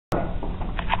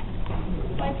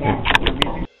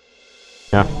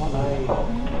Yeah.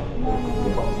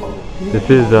 This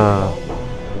is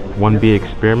 1B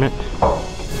experiment.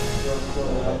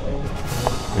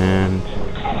 And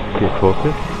get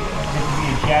closer.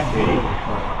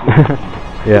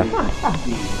 Yeah.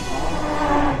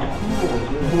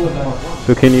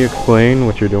 So can you explain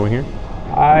what you're doing here?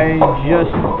 I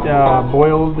just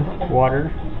boiled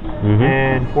water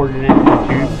and poured it into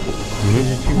tubes. These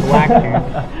are two black tubes.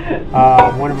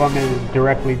 One of them is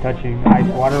directly touching ice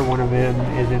water. One of them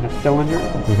is in a cylinder.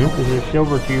 There's a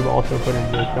silver tube also put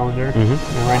into a cylinder.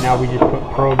 And right now we just put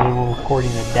probes and we're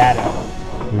recording the data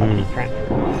of the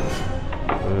transfer.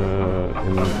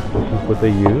 And this is what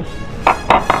they use.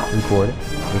 Record it.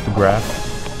 It's a graph.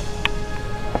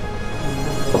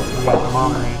 We got a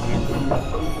thermometer in here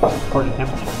for the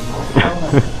temperature.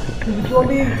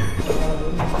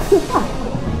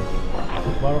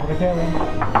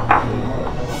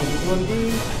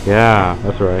 Yeah,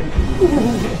 that's right.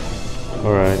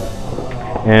 Alright.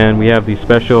 And we have these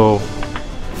special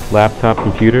laptop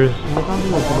computers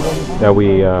that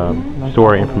we store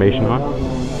our information on.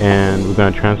 And we're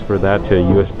going to transfer that to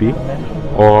USB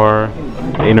or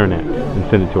the internet and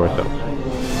send it to ourselves.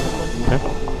 Okay?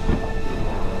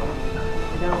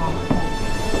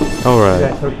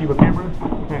 Alright. Toshiba camera.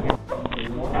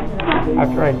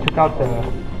 After I took out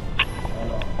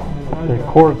the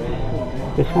corks,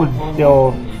 this one's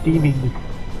still steaming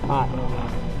hot.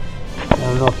 I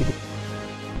don't know if you can.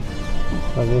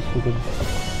 Like this, you can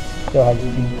still have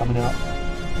steam coming out.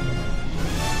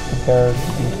 Compare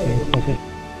these two. This is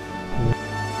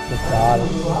just the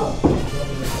hottest.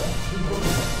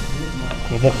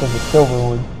 Okay, this is the silver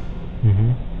one.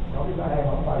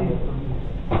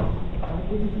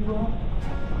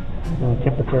 The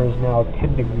temperature is now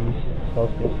 10 degrees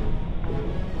Celsius.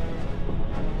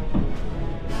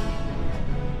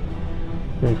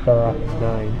 We start off at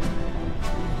 9.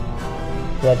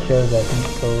 So that shows that heat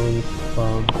goes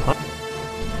from hot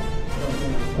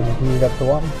and heat it up to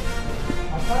water.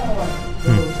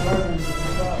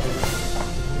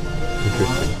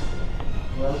 Interesting.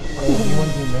 You want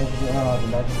to measure the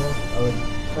magic?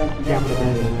 Yeah, I'm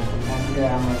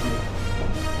gonna measure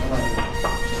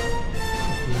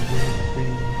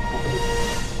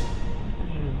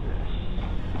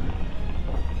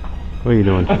What are you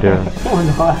doing, Chidera?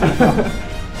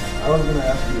 I was going to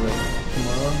ask you,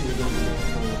 tomorrow you're going to be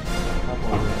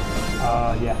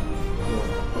yeah.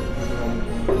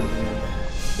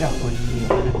 Yeah, when you need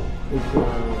it. It's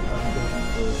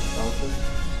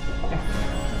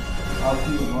I'll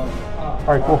see you tomorrow.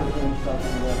 Alright, cool.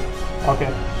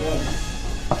 Okay.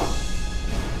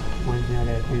 Wednesday, I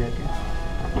gotta do that.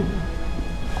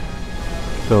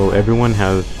 So everyone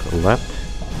has left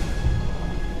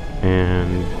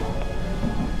and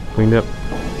cleaned up.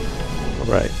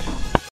 Right.